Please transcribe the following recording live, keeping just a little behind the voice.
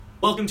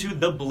Welcome to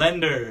The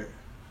Blender.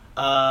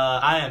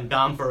 I am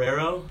Dom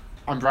Ferrero.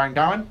 I'm Brian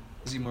Gowan.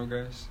 Seymour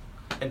Grass.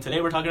 And today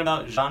we're talking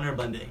about genre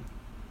blending.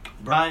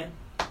 Bri,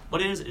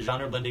 what is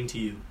genre blending to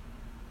you?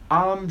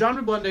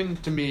 Genre blending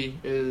to me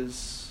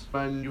is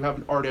when you have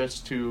an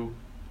artist who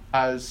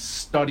has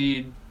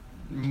studied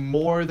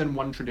more than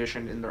one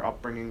tradition in their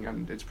upbringing,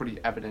 and it's pretty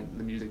evident in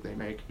the music they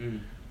make.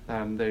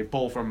 And they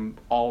pull from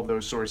all of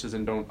those sources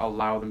and don't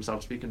allow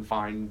themselves to be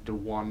confined to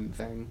one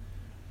thing.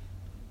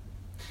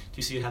 Do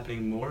you see it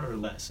happening more or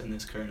less in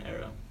this current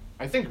era?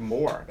 I think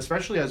more,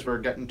 especially as we're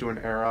getting to an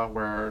era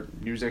where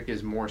music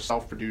is more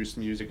self-produced,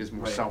 music is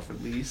more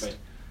self-released. Right.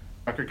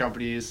 Record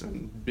companies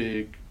and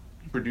big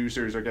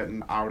producers are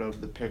getting out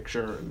of the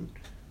picture, and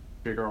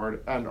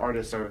bigger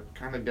artists are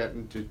kind of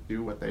getting to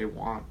do what they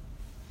want.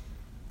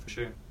 For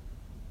sure.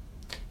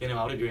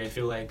 I would agree. I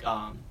feel like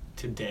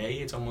today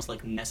it's almost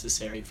like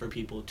necessary for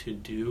people to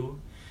do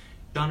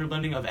genre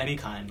blending of any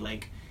kind.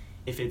 Like,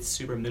 if it's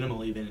super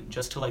minimal even,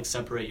 just to like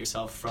separate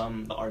yourself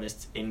from the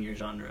artists in your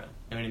genre.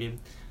 You know what I mean?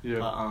 Yeah.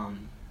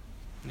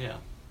 But,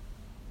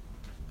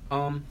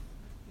 yeah.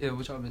 Yeah,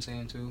 which I've been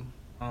saying too.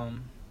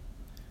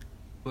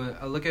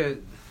 But I look at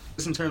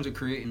just in terms of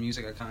creating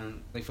music, I kind of,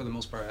 like, for the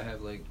most part, I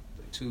have like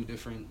two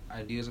different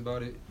ideas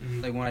about it.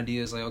 Mm-hmm. Like, one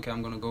idea is like, okay,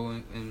 I'm gonna go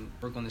and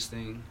work on this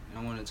thing, and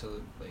I want it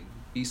to like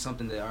be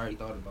something that I already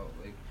thought about.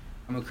 Like,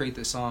 I'm gonna create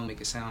this song,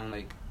 make it sound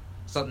like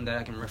something that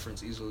I can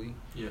reference easily.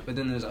 Yeah. But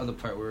then there's the other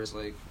part where it's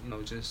like,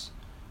 just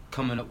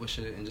coming up with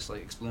shit and just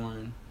like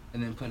exploring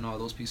and then putting all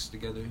those pieces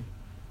together.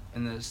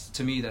 And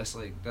to me that's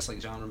like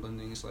genre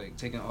blending. It's like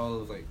taking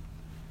all of like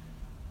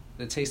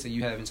the taste that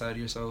you have inside of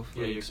yourself.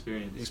 Yeah, like, your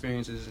experience.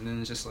 experiences, and then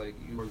it's just like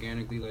you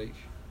organically like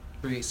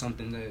create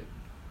something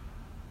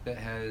that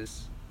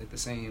has like the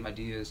same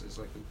ideas as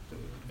like the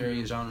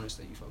various genres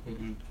that you fuck with.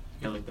 Mm-hmm.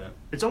 Yeah, I like that.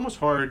 It's almost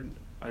hard,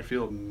 I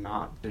feel,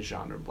 not to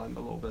genre blend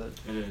a little bit.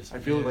 It is. I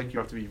feel like you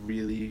have to be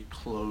really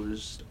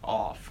closed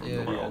off from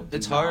the world.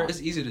 It's hard.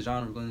 It's easy to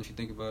genre blend if you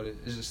think about it.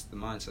 It's just the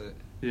mindset.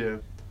 Yeah.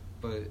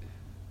 But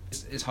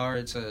it's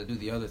hard to do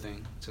the other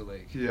thing, to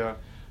like Yeah.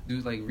 do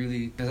like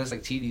really, because that's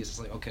like tedious. It's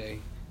like, okay,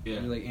 Yeah.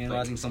 you're like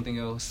analyzing something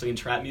else. Between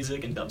trap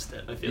music and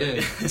dubstep, I feel Yeah,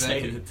 like.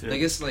 exactly.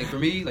 Like, it's like, for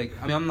me, like,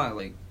 I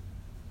mean,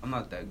 I'm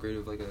not that great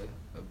of like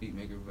a beat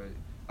maker, but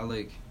I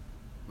like,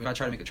 when I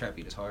try to make a trap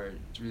beat, it's hard.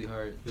 It's really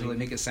hard to like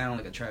make it sound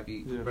like a trap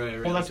beat. Yeah.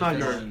 Right, Well, that's like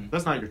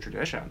not your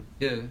tradition.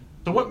 Yeah.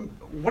 So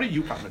what are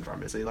you coming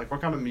from, Izzy? Like, what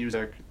kind of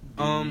music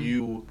do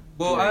you?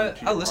 Well, bring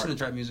to I your listen art?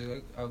 to trap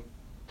music,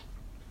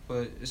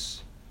 but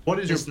it's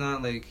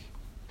not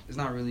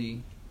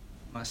really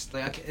my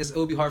it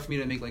would be hard for me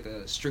to make like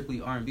a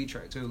strictly R&B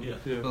track too. Yeah.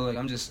 But like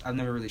I've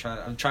never really tried.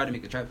 I've tried to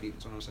make a trap beat.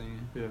 That's what I'm saying.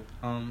 Yeah.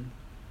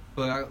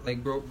 But I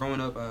like growing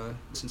up,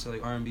 listened to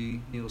like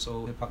R&B, neo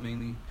soul, hip hop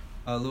mainly,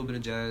 a little bit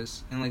of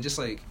jazz, and like just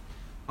like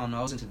I don't know,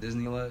 I was into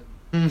Disney a lot.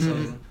 So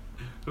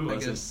Who I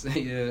wasn't? guess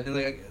yeah, and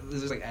like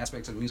there's like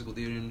aspects of musical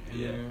theater in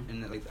Yeah. there,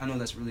 and like I know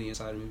that's really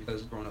inside of me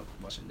because growing up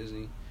watching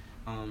Disney.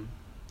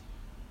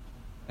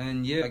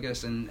 And yeah, I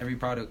guess in every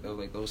product of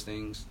like those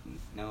things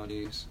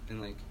nowadays,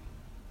 and like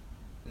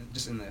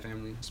just in that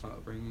family, it's my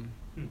upbringing.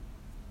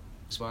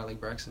 That's why I like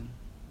Braxton.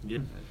 Yeah.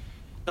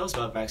 Tell us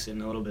about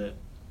Braxton a little bit.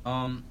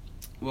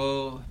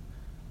 Well,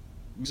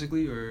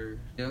 musically or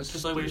It's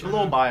just like what A you're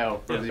little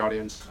bio for Yeah. the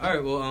audience. all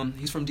right. Well,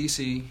 he's from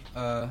DC.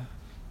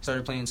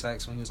 Started playing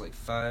sax when he was like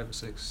 5 or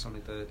 6,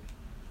 something like that.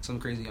 Some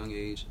crazy young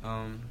age.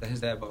 That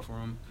his dad bought for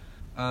him.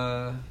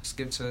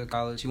 Skipped to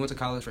college. He went to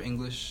college for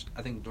English,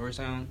 I think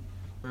Georgetown,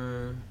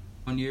 for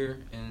 1 year,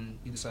 and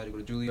he decided to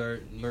go to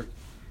Juilliard in New York,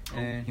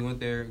 and he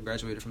went there,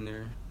 graduated from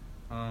there.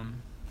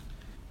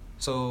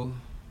 So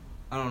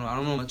I don't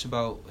know much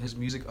about his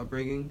music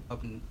upbringing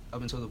up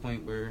until the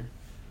point where,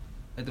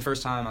 like, the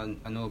first time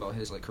I know about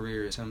his like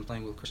career is him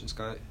playing with Christian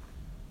Scott.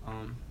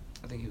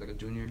 I think he was like a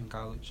junior in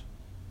college,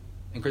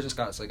 and Christian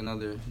Scott's like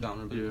another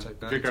genre blending type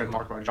guy. If you're going to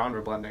talk about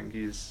genre blending,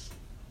 he's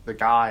the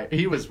guy.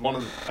 He was one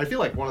of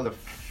the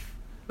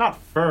not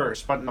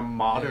first, but in the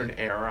modern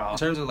era. In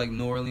terms of like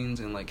New Orleans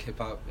and like hip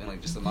hop and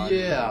like just the modern.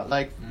 Yeah,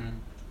 like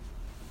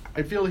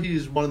I feel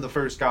he's one of the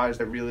first guys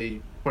that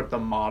really put the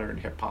modern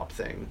hip hop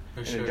thing For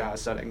in sure. a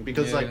jazz setting.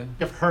 Because like Yeah. you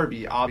have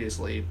Herbie,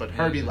 obviously, but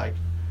Herbie Yeah. like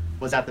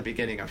was at the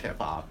beginning of hip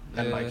hop,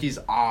 and Yeah. like he's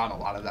on a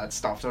lot of that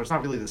stuff, so it's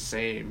not really the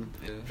same.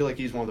 Yeah. I feel like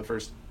he's one of the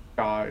first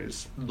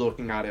guys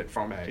looking at it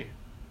from a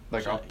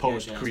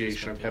post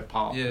creation of perspective. hip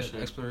hop. Yeah, For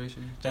sure.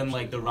 exploration. Then,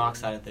 like, the rock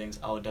side of things,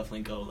 I would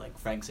definitely go, like,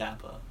 Frank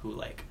Zappa, who,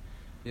 like,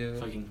 Yeah.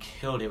 fucking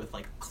killed it with,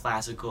 like,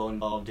 classical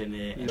involved in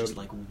it, and Yep. just,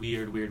 like,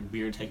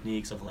 weird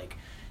techniques of, like,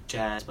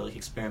 jazz, but, like,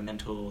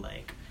 experimental,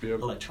 like,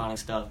 Yep. electronic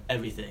stuff,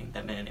 everything.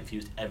 That man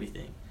infused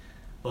everything.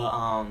 But,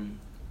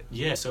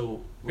 yeah,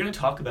 so we're gonna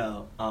talk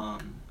about,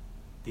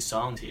 these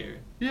songs here.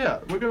 Yeah,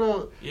 we're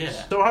gonna. Yeah.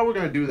 So how we're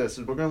gonna do this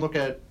is we're gonna look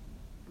at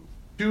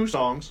 2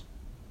 songs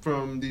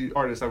from the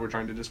artist that we're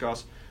trying to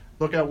discuss.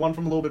 Look at one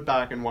from a little bit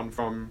back and one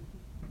from.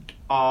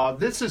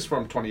 This is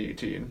from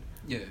 2018.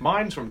 Yeah.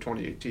 Mine's from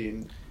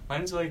 2018.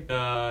 Mine's like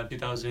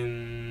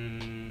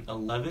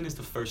 2011 is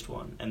the first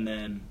one, and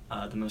then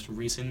the most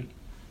recent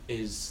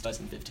is less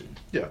than 15.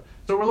 Yeah.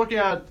 So we're looking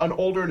at an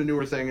older and a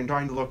newer thing and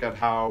trying to look at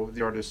how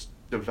the artists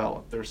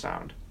develop their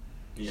sound.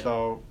 Yeah.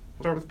 So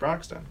we'll start with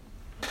Braxton.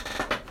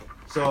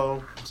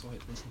 So So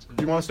wait, listen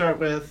to you want to start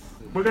with?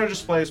 We're gonna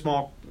just play a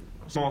small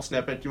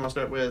snippet. You want to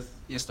start with?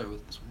 Yeah, start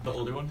with this one. The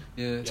older one?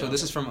 Yeah, so Yeah.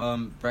 this is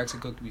from Braxton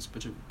Cook meets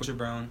Butcher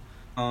Brown.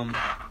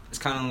 It's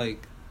kind of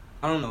like,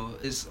 I don't know.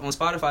 It's on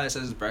Spotify. It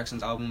says it's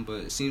Braxton's album,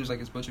 but it seems like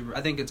it's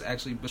I think it's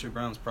actually Butcher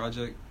Brown's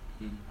project.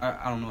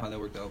 I don't know how that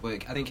worked out, but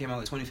I think it came out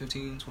like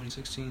 2015,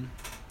 2016,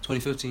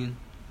 2015.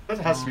 That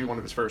has to be one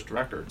of his first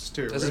records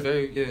too. That's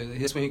right?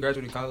 that's when he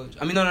graduated college.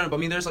 I mean, no, but I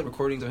mean, there's like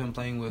recordings of him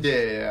playing with.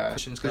 Yeah.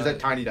 Christian There's Scott. that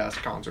Tiny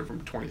Desk concert from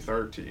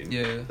 2013.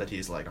 Yeah. That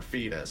he's like a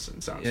fetus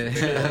and sounds Yeah.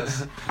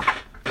 ridiculous. Yeah,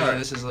 Alright.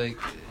 this is like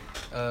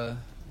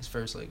his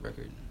first like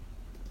record.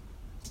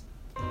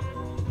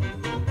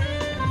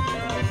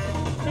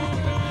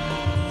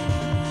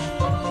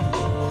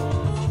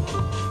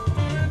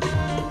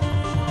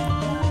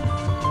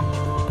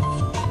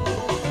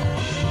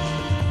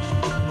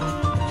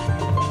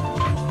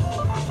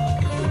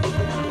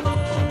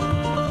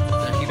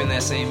 They're keeping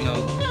that same,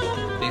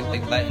 big,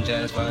 like Latin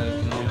jazz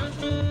vibe,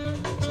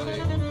 It's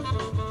like,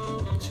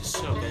 It's just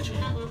so catchy.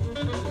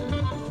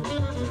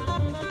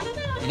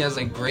 he has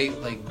like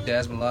great like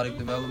jazz melodic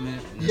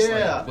development. And it's,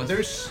 Yeah, like,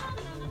 with-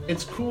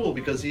 it's cool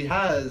because he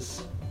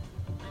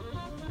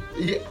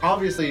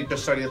obviously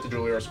just studying at the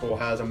Juilliard School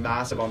has a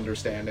massive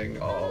understanding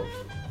of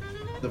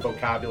the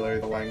vocabulary,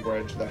 the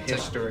language, the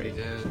history.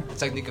 Yeah, the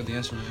technique of the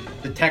instrument.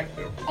 The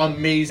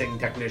amazing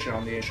technician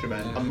on the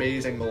instrument, Yeah.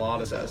 amazing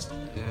melodicist.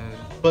 Yeah.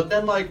 But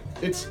then, like,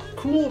 it's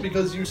cool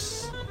because you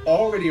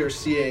already are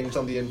seeing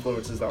some of the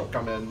influences that will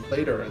come in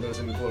later, and those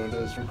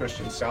influences from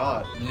Christian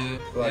Scott. Yeah.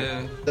 Like,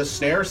 Yeah. the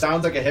snare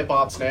sounds like a hip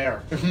hop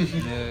snare.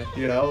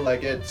 Yeah.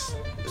 Like it's,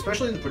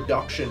 especially in the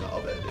production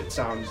of it, it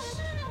sounds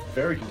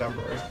very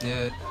contemporary.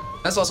 Yeah.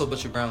 That's also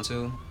Butcher Brown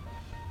too.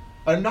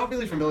 I'm not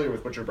really familiar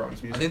with Butcher Brown's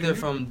I music. think they're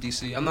from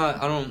DC.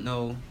 I don't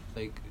know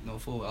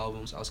full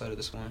albums outside of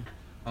this one.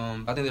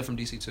 I think they're from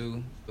DC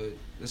too, but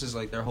this is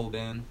like their whole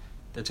band.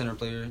 Their tenor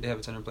player, they have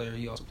a tenor player.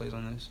 He also plays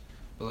on this.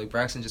 But like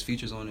Braxton just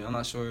features on it. I'm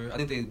not sure. I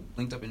think they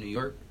linked up in New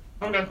York.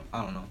 Okay.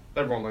 I don't know.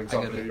 Everyone links I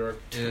up get in it. New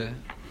York. Yeah.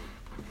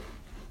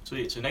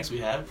 Sweet. So next we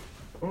have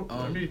Oh,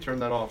 maybe turn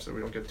that off so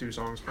we don't get two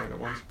songs playing at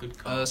once. good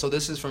call. So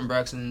this is from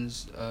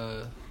Braxton's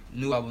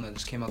new album that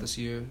just came out this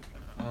year,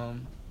 a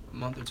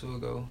month or two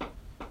ago,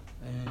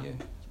 and yeah.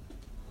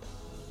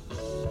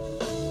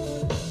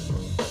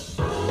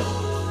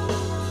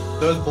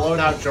 Those blown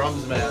out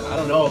drums, man. I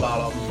don't know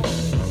about them.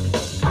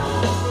 It's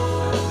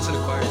an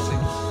acquired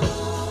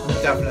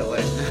taste. Definitely.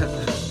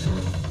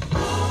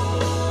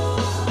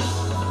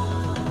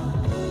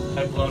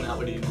 I've blown out.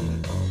 What do you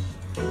mean?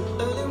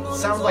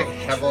 Sounds like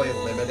heavily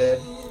limited.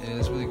 Yeah,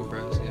 it's really good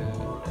brass. Yeah.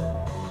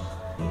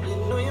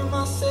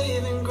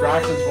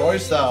 Braxton's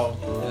voice, though.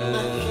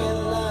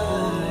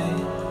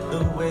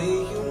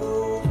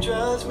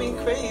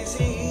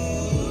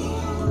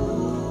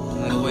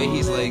 And the way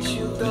he's like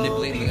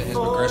manipulating his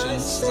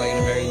progressions is like in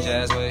a very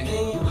jazz way.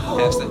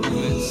 Half step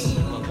movements,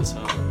 Love this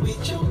song.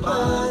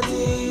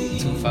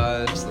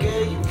 2/5s. Like,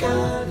 I'm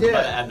about to Yeah.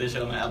 add this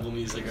shit on my Apple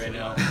Music right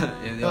now.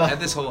 yeah, at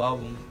this whole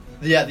album.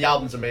 Yeah, the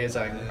album's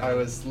amazing. I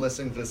was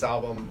listening to this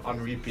album on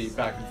repeat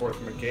back and forth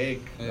from a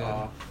gig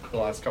Yeah. the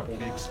last couple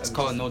weeks. It's and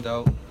called No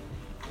Doubt.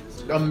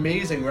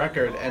 amazing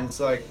record, and it's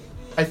like,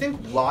 I think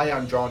why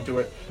I'm drawn to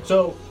it.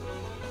 So,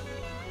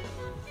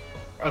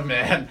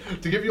 man,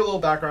 to give you a little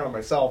background on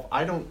myself,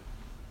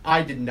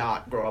 I did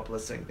not grow up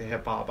listening to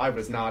hip hop. I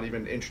was not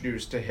even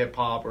introduced to hip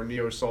hop or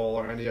neo soul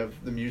or any of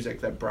the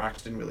music that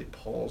Braxton really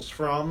pulls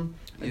from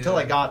until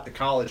I Yeah. got to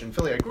college in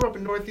Philly. I grew up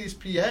in Northeast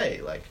PA.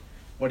 Like,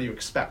 what do you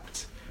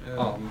expect?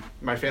 Yeah.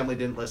 My family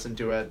didn't listen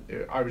to it.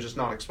 I was just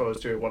not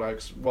exposed to it. What I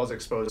was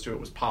exposed to it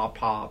was pop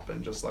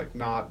and just like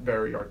not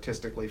very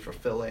artistically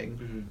fulfilling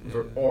Mhm.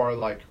 Yeah. or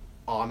like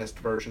honest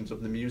versions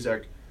of the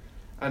music.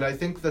 And I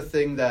think the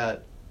thing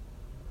that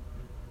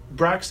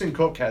Braxton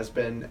Cook has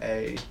been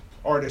a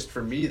artist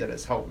for me that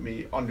has helped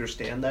me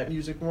understand that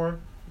music more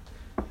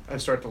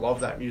and start to love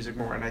that music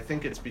more. And I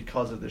think it's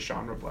because of the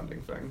genre blending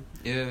thing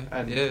Yeah.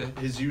 and Yeah.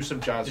 his use of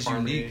jazz It's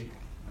harmony unique.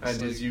 and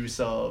It's his like- use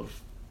of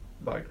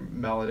like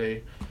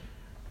melody.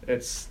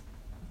 It's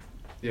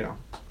Yeah.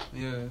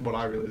 what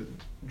I really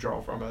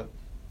draw from it.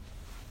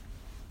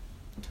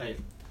 Tight.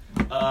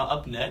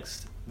 Up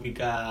next, we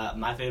got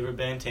my favorite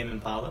band, Tame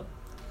Impala.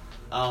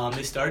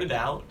 They started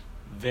out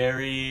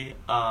very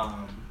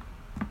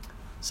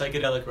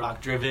psychedelic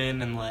rock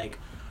driven and like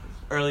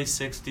early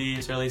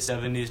 60s, early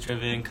 70s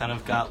driven, kind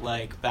of got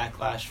like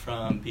backlash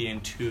from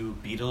being too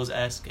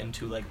Beatles-esque and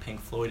too like Pink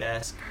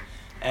Floyd-esque.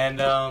 And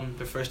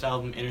their first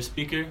album, Inner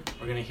Speaker,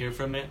 we're going to hear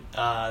from it.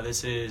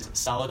 This is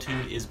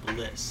Solitude is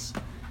Bliss.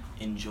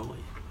 Enjoy.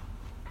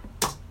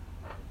 I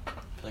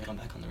feel like I'm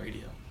back on the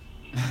radio.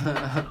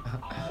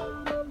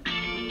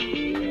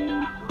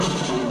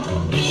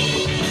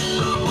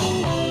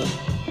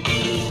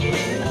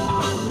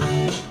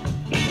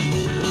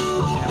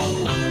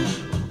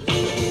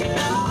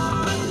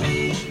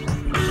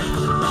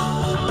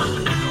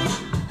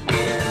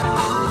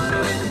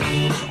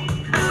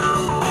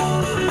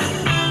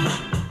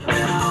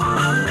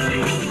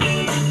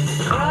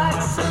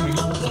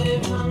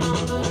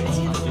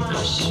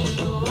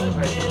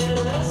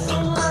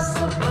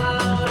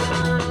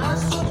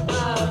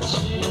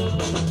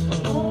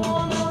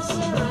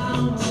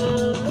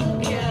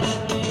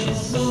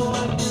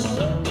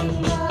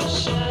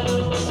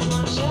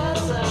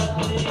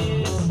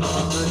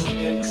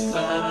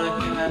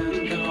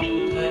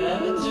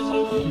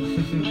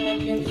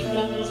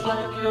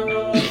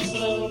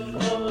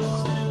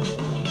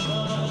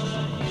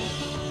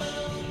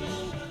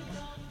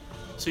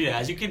 So yeah,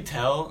 as you can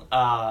tell,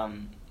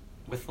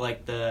 with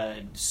like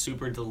the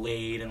super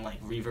delayed and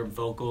like reverb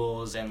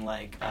vocals and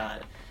like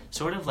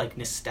sort of like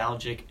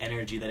nostalgic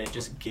energy that it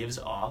just gives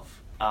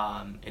off,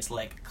 it's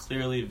like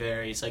clearly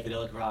very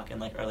psychedelic rock and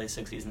like early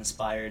 60s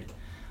inspired.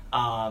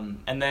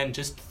 And then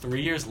just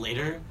 3 years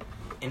later,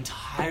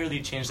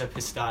 entirely changed up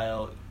his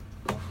style,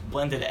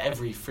 blended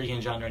every freaking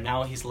genre.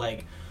 Now he's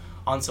like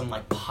on some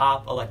like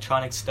pop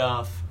electronic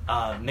stuff,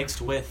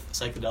 mixed with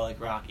psychedelic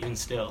rock even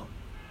still.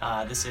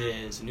 This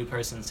is New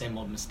Person, Same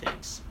Old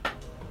Mistakes.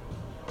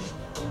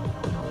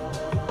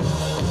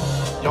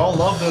 Y'all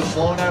love those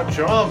blown out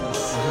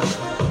drums.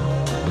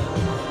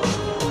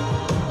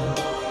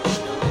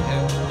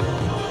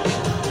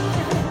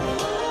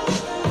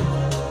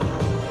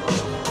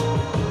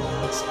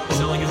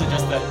 So like, is it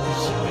just that?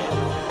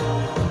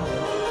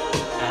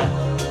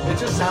 It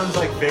just sounds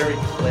like very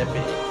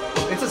clippy.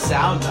 It's a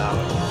sound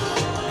though.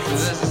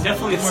 It's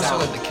definitely a more so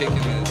sound. like the kick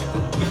and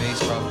the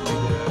bass probably.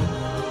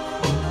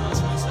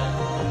 That's what I said.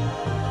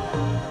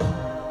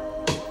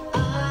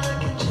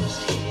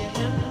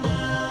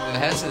 The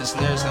hats and the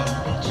snare sound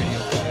pretty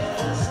okay.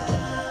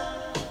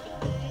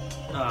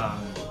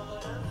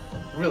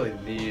 Really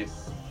neat.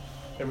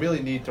 I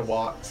really need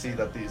to see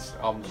that these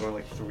albums are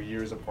like 3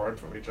 years apart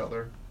from each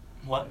other.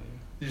 What?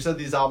 You said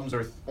these albums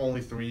are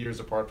only 3 years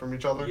apart from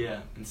each other? Yeah,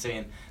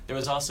 insane. There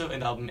was also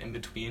an album in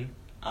between,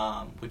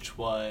 which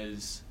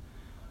was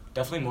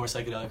definitely more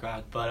psychedelic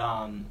rock, but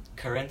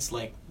Currents,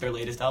 like their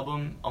latest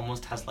album,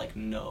 almost has like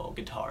no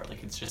guitar.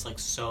 Like it's just like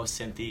so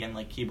synthy and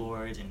like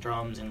keyboards and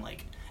drums and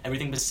like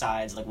everything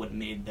besides like what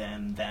made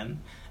them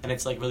them. And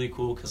it's like really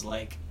cool because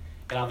like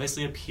it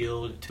obviously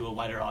appealed to a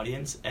wider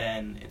audience,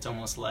 and it's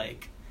almost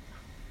like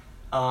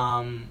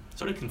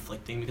sort of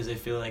conflicting because I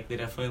feel like they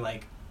definitely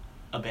like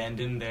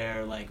abandoned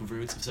their like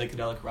roots of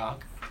psychedelic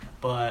rock,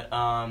 but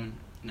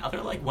now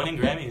they're like winning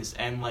Grammys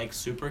and like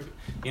super,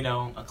 you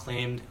know,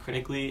 acclaimed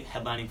critically,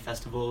 headlining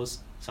festivals,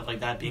 stuff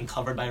like that, being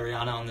covered by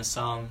Rihanna on this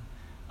song.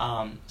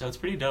 So it's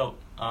pretty dope.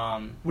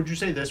 Would you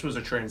say this was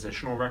a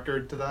transitional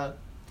record to that?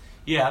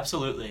 Yeah,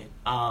 absolutely.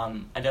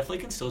 I definitely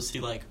can still see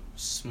like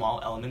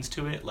small elements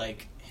to it,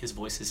 like his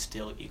voice is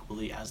still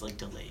equally as like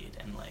delayed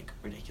and like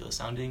ridiculous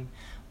sounding,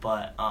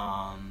 but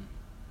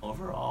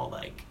overall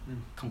like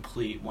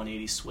complete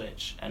 180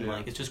 switch, and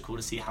like it's just cool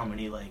to see how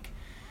many like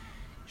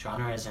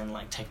genres and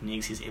like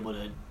techniques he's able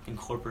to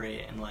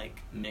incorporate and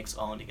like mix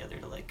all together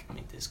to like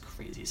make this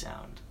crazy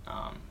sound.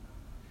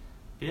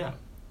 Yeah,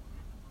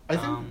 I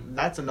think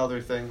that's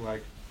another thing,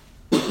 like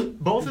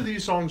both of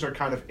these songs are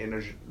kind of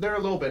they're a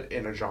little bit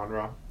in a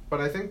genre, but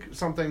I think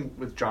something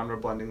with genre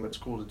blending that's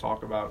cool to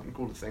talk about and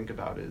cool to think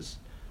about is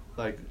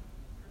like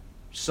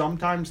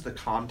sometimes the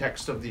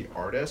context of the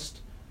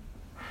artist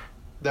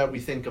that we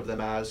think of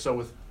them as. So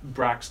with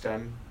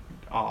Braxton,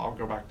 I'll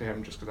go back to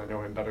him just because I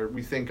know him better.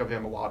 We think of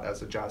him a lot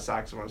as a jazz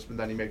saxophonist, but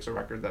then he makes a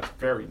record that's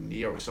very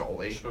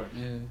neo-soul-y. sure.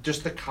 Yeah.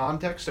 Just the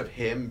context of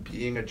him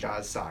being a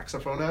jazz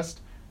saxophonist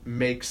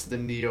makes the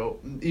neo,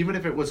 even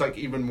if it was like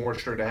even more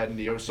straight ahead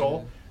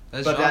neo-soul,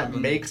 That's but genre that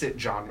blending. makes it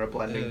genre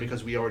blending Yeah.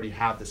 because we already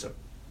have this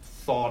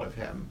thought of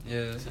him.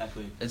 Yeah.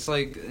 Exactly. It's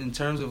like in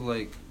terms of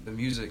like the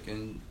music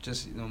and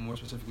just, you know, more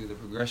specifically the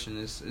progression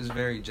is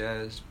very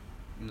jazz,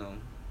 you know.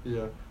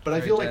 Yeah, but I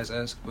very feel like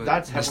jazz-esque, but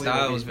that's the heavily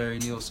style what is we- very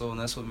neo soul, and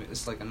that's what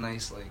it's like a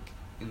nice like.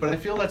 You know, But I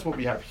feel that's what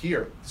we have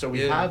here. So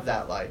we Yeah. have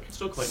that like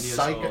Still quite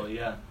psycho- neo-soul,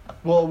 yeah.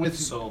 Well, with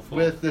Soulful.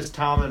 with this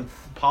Tom and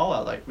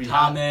Paula, like we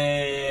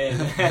Tommy!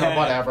 have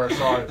whatever.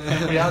 Sorry,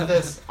 we have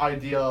this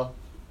idea.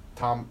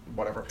 Tom,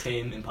 whatever.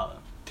 Tame Impala.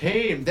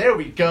 Tame. There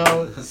we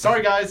go.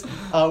 Sorry, guys.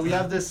 We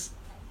have this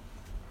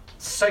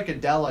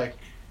psychedelic,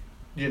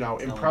 you know,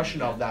 impression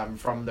yeah. of them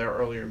from their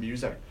earlier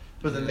music,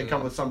 but then they Yeah.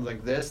 come with something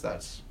like this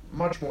that's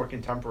much more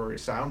contemporary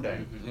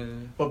sounding. Mhm.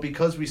 yeah. But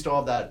because we still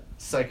have that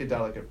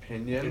psychedelic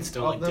opinion, It's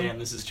still of like, them, damn,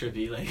 this is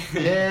trippy. Like,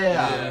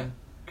 yeah.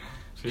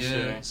 for yeah.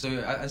 sure.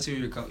 So I see where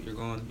you're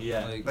going.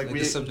 Yeah. Like Like the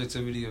we-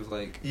 subjectivity of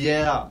like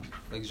Yeah.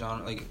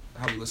 genre, like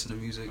how we listen to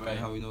music Right. and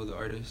how we know the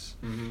artists.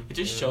 Mm-hmm. It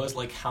just Yeah. shows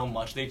like how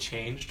much they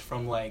changed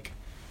from like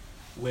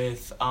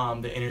with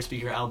the Inner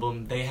Speaker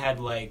album. They had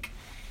like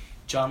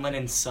John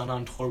Lennon's son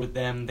on tour with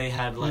them. They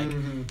had like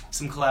Mhm.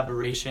 some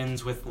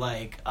collaborations with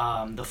like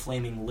the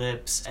Flaming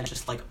Lips and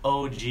just like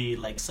OG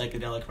like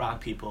psychedelic rock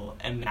people.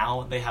 And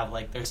now they have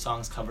like their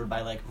songs covered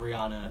by like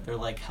Rihanna. They're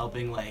like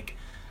helping like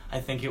I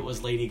think it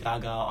was Lady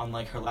Gaga on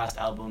like her last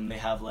album. They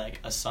have like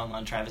a song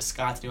on Travis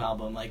Scott's new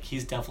album. Like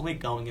he's definitely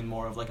going in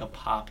more of like a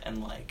pop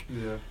and like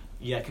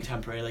Yeah.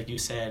 contemporary, like you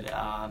said,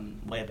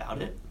 way about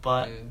it.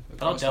 But Yeah,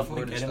 that'll across the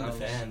definitely board get him the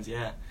styles. fans.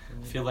 Yeah,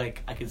 I feel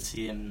like I could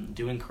see him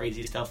doing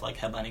crazy stuff like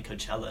headlining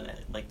Coachella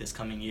like this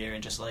coming year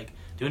and just like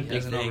doing He big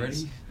hasn't things.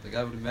 already. Like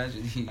I would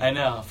imagine. I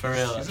know, for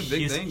real. It's a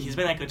big thing. He's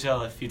been at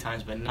Coachella a few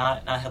times, but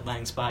not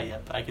headlining spot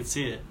yet. But I could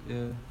see it.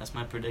 Yeah. That's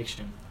my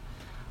prediction.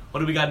 What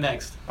do we got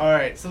next? All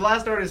right. So the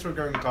last artist we're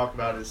going to talk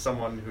about is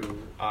someone who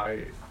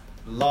I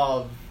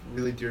love,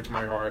 really dear to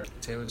my heart.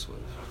 Taylor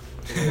Swift.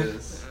 It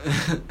is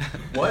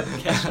what?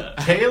 Kesha.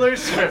 Taylor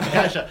Swift.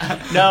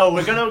 Kesha. No,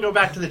 we're gonna go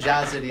back to the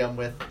jazz idiom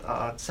with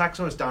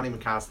saxophonist Donnie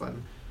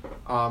McCaslin.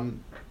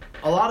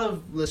 A lot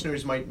of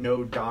listeners might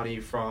know Donnie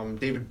from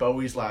David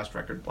Bowie's last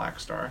record, Black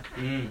Star.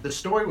 The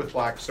story with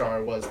Black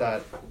Star was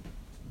that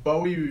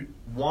Bowie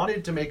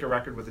wanted to make a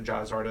record with a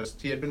jazz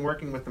artist. He had been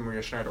working with the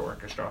Maria Schneider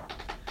Orchestra,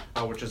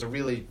 which is a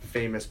really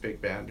famous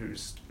big band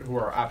who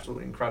are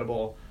absolutely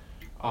incredible.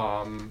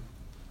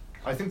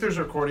 I think there's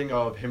a recording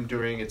of him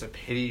doing It's a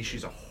Pity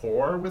She's a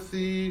Whore with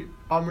the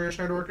Maria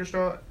Schneider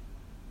Orchestra.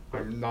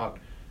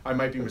 I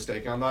might be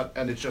mistaken on that,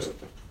 and it's just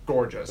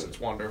gorgeous.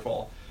 It's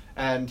wonderful.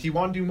 And he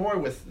wanted to do more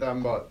with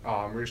them, but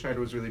Maria Schneider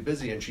was really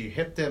busy, and she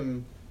hipped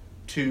him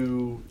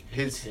to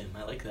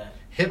I like that.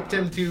 Hipped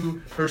him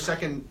to her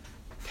second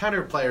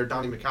tenor player,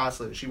 Donnie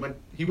McCaslin.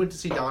 He went to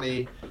see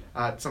Donnie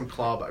at some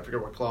club, I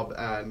forget what club,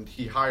 and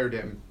he hired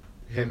him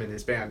and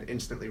his band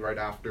instantly right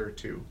after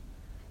to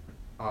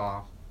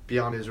be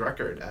on his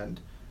record. And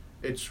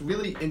it's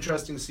really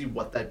interesting to see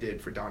what that did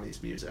for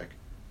Donnie's music.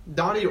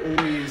 Donnie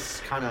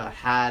always kind of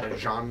had a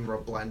genre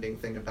blending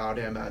thing about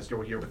him, as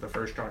you'll hear with the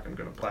first track I'm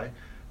going to play.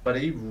 But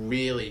he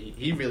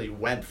really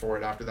went for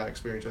it after that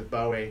experience with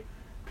Bowie,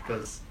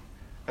 because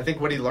I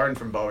think what he learned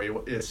from Bowie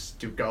is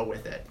to go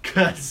with it.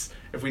 Because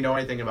if we know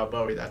anything about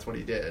Bowie, that's what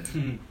he did.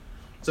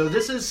 So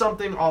this is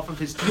something off of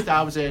his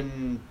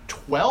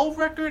 2012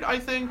 record, I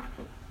think,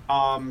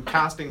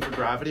 Casting for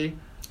Gravity.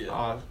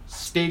 Yeah.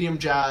 Stadium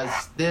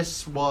Jazz.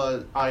 This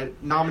was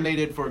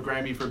nominated for a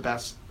Grammy for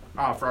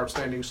for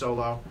Outstanding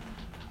Solo.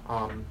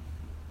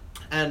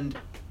 And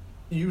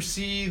you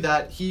see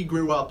that he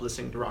grew up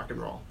listening to rock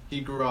and roll. He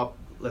grew up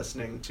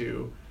listening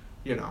to,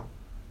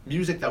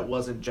 music that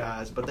wasn't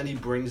jazz, but then he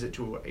brings it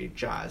to a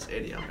jazz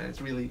idiom, and it's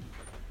really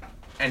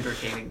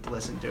entertaining to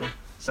listen to.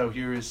 So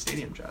here is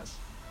Stadium Jazz.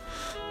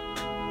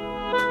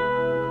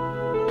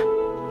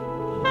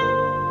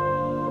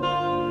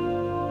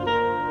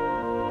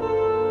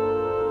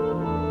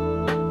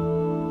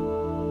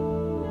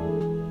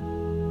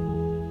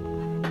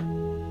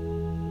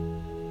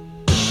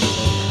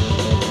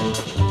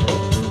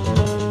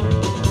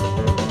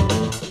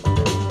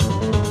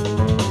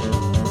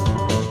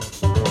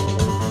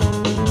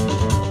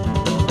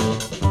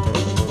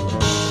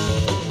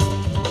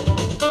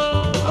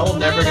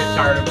 Never get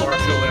tired of Mark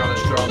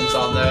Juliana's drums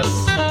on this.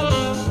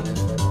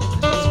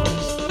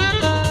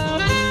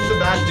 He's a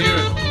bad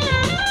dude.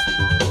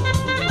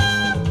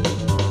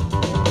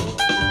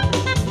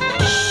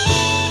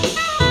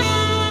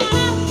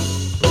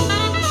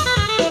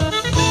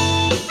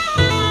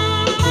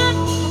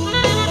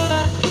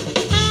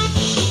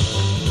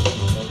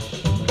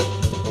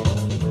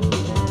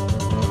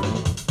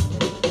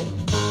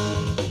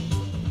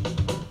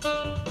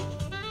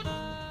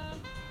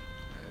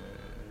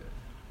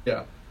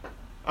 Yeah.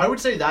 I would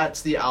say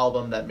that's the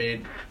album that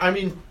made... I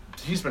mean,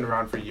 he's been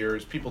around for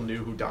years. People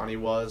knew who Donnie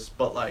was.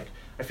 But, I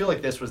feel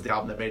like this was the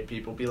album that made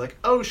people be like,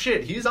 oh,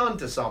 shit, he's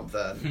onto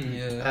something.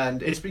 Yeah.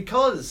 And it's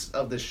because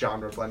of this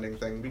genre blending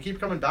thing. We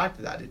keep coming back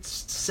to that. It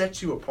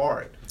sets you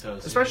apart.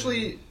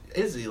 Especially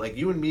Izzy,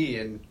 you and me,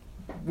 and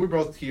we're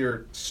both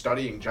here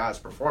studying jazz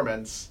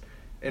performance.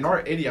 In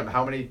our idiom,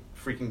 how many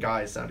freaking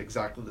guys sound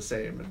exactly the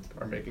same and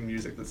are making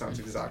music that sounds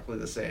exactly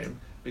the same?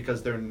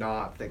 Because they're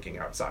not thinking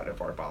outside of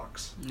our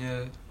box.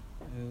 Yeah.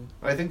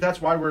 I think that's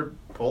why we're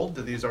pulled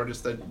to these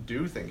artists that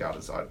do think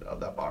outside of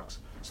that box.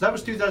 So that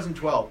was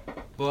 2012.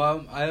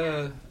 Well, I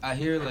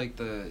hear the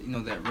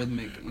that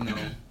rhythmic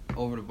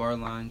over the bar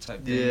line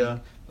type thing. Yeah.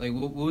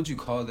 What would you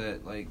call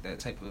that? That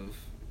type of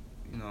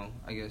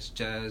I guess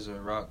jazz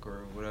or rock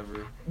or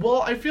whatever.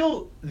 Well, I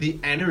feel the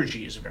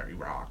energy is very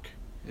rock.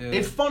 Yeah.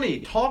 It's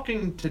funny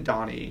talking to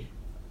Donnie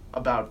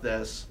about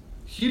this.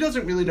 He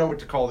doesn't really know what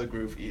to call the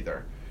groove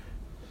either.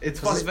 It's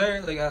funny. It's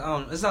very I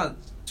don't. It's not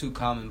too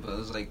common, but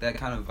it's that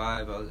kind of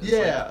vibe. It's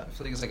yeah. I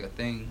feel like it's a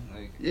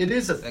thing. It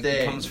is a thing.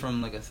 thing. It comes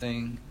from a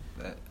thing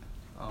that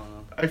I don't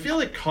know. I feel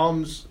it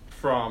comes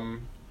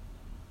from.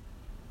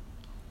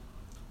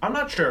 I'm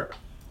not sure.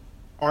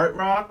 Art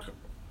rock,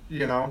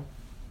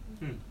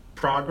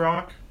 prog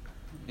rock.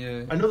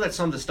 Yeah. I know that's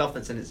some of the stuff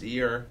that's in his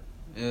ear.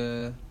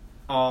 Yeah.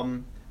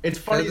 It's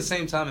funny. At the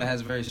same time, it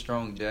has very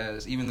strong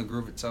jazz. Even the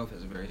groove itself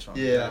has a very strong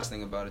jazz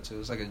thing about it too.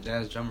 It's like a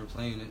jazz drummer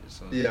playing it.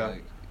 So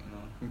it's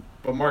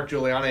But Mark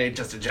Juliana ain't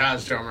just a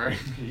jazz drummer.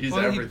 He's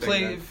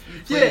everything.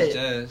 He plays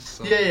jazz.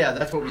 So yeah,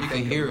 that's what we think. You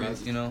can hear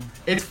it,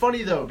 It's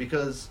funny though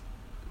because,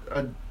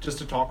 just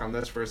to talk on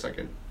this for a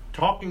second,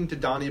 talking to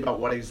Donnie about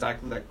what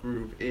exactly that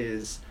groove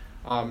is,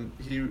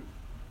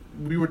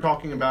 we were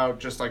talking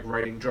about just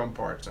writing drum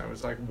parts. And I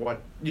was like,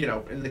 what,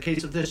 in the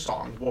case of this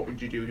song, what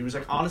would you do? He was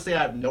like, honestly,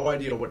 I have no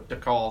idea what to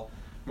call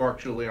Mark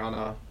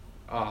Juliana,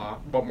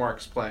 what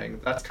Mark's playing.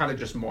 That's kind of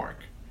just Mark.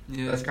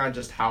 Yeah. That's kind of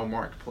just how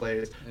Mark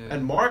plays. Yeah.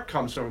 And Mark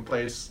comes from a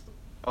place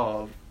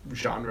of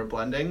genre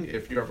blending.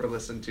 If you ever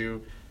listen to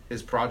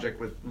his project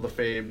with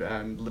Lefebvre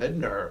and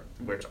Lindner,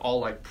 which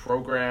all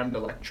programmed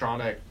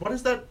electronic, what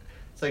is that?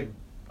 It's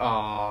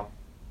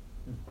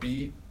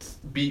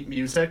beat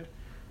music.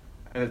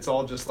 And it's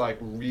all just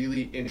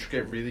really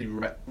intricate, really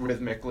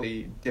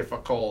rhythmically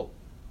difficult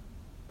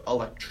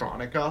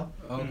electronica.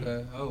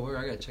 Okay. Oh,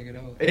 I gotta check it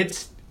out.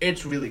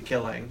 It's really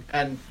killing.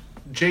 And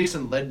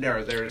Jason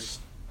Lindner,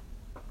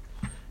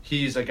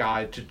 he's a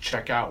guy to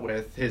check out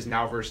with his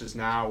Now Versus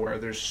Now, where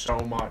there's so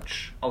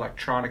much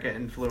electronica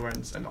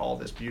influence and all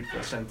this beautiful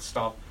synth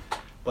stuff.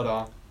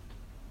 But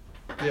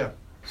yeah.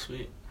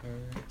 Sweet.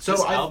 So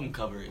this album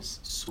cover is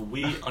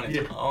sweet on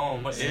its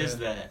own. What is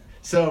that?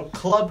 So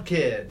Club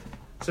Kid.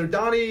 So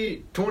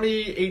Donnie,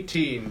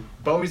 2018.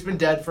 Bowie's been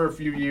dead for a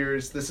few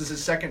years. This is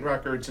his second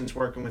record since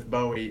working with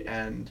Bowie,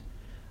 and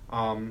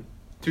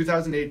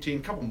 2018,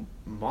 a couple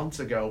months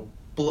ago,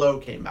 Blow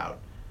came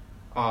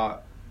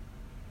out.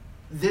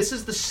 This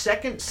is the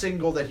second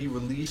single that he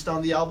released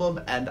on the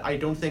album, and I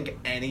don't think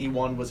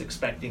anyone was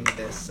expecting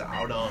this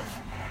out of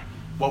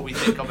what we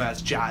think of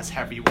as jazz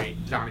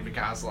heavyweight Johnny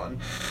McCaslin.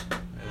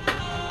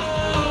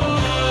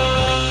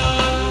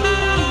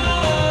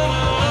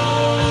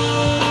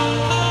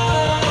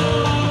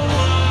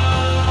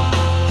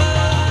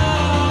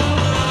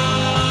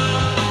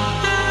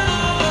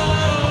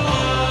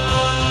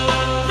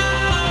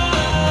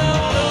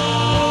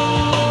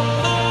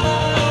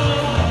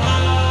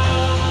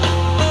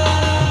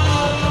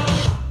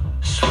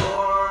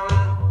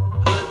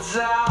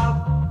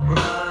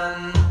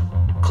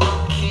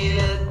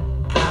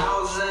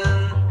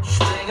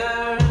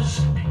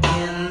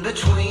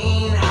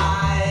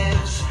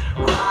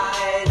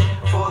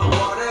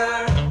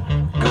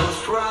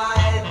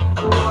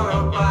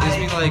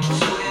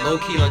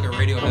 Low-key like a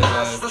Radiohead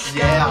vibe.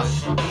 Yeah.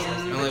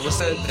 And like, what's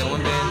that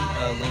one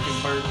band, Linkin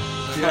Park?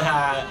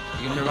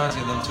 It reminds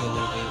me of them too a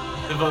little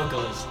bit. The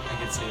vocals, I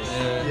can see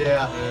it.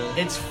 Yeah.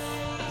 It's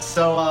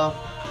so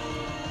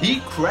he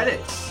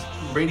credits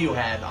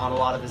Radiohead on a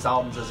lot of his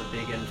albums as a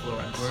big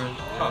influence.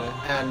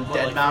 And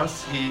Well,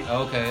 Deadmau5, he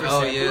Okay. For Oh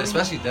sampling? yeah,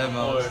 especially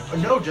Deadmau5. or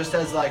no, just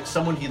as like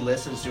someone he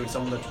listens to and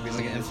someone that's really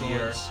Like an in his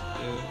ear. influence.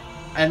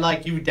 And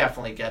like you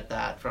definitely get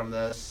that from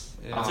this.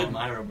 Yeah. It's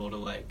admirable to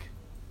like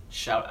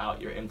shout out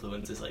your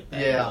influences like that.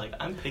 Yeah. You're like,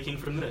 I'm picking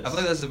from this. I feel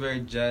like that's a very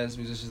jazz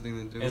musician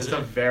thing to do. Is It's it?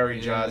 a very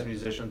Yeah. jazz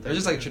musician thing. They're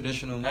just like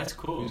traditional That's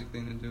cool. music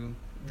thing to do.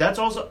 That's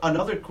also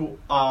another cool.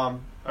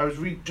 I was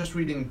just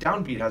reading.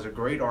 Downbeat has a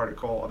great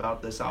article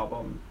about this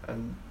album,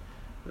 and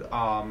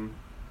one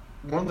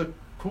of the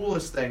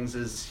coolest things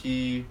is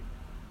he.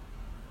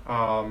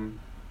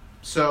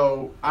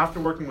 So after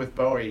working with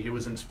Bowie, he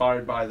was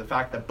inspired by the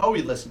fact that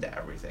Bowie listened to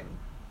everything,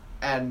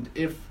 and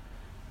if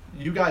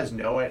you guys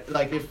know it,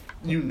 like if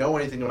you know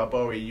anything about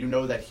Bowie, you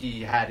know that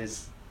he had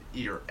his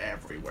ear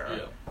everywhere,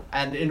 Yeah.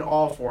 and in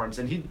all forms,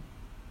 and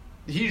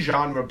he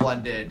genre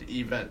blended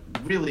even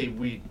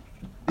really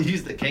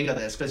he's the king of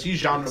this because he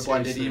genre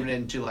blended Seriously. even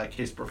into like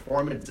his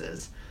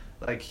performances.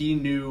 Like he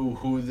knew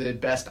who the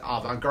best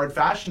avant-garde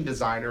fashion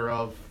designer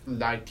of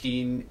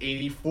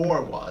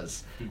 1984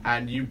 was,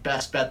 and you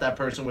best bet that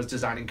person was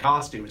designing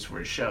costumes for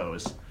his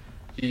shows.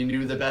 He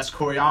knew the best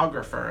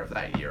choreographer of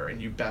that year,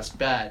 and you best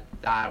bet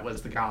that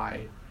was the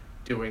guy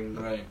doing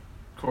the Right.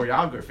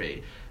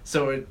 choreography.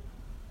 So it,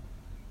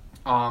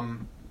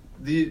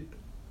 the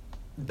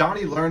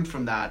Donnie learned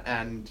from that,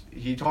 and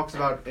he talks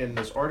about in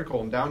this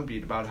article in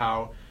Downbeat about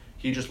how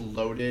he just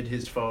loaded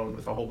his phone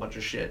with a whole bunch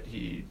of shit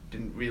he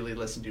didn't really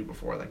listen to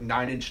before. Like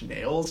Nine Inch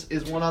Nails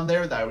is one on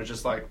there that I was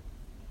just like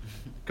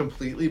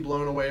completely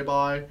blown away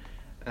by,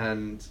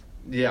 and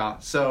yeah,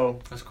 so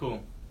That's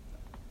cool.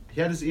 he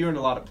had his ear in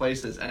a lot of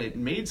places, and it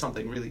made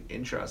something really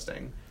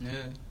interesting. Yeah.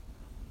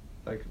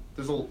 Like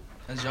there's a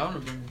That's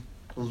genre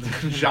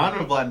blending.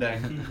 genre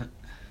blending.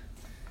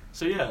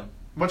 So yeah.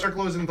 What's our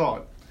closing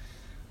thought?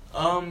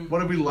 What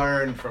did we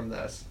learn from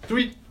this?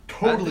 Three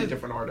totally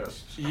different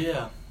artists.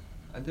 Yeah.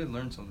 I did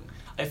learn something.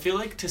 I feel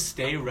like to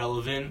stay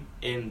relevant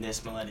in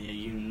this millennia,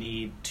 you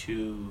need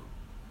to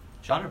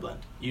genre blend.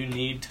 You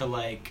need to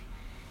like,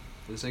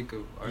 For the sake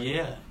of art.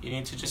 yeah, you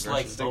need to just For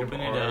like the sake of open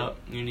it art. up.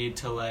 You need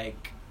to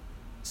like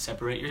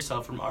separate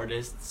yourself from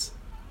artists,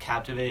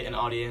 captivate an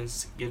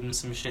audience, give them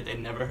some shit they've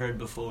never heard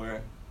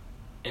before,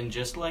 and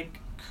just like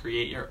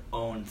create your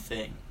own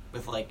thing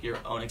with like your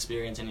own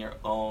experience and your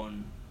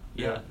own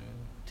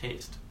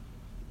taste.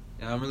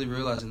 Yeah, I'm really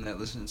realizing that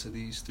listening to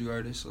these three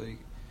artists, like,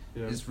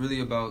 Yeah. it's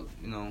really about,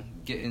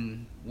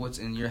 getting what's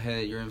in your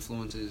head, your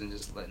influences, and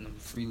just letting them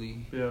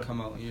freely come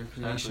out in your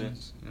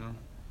creations,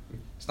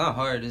 It's not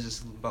hard, it's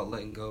just about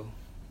letting go.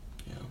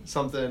 Yeah.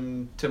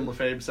 Something Tim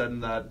LaFave said in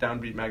that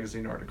Downbeat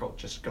magazine article,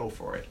 just go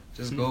for it.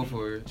 Just go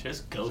for it.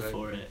 Just go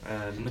for it.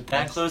 And And with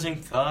that closing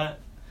thought,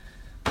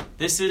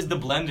 this is The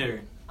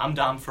Blender. I'm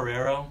Dom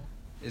Ferrero,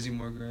 Izzy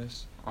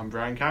Moregrass. I'm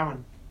Brian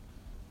Cowan.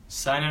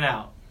 signing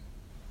out.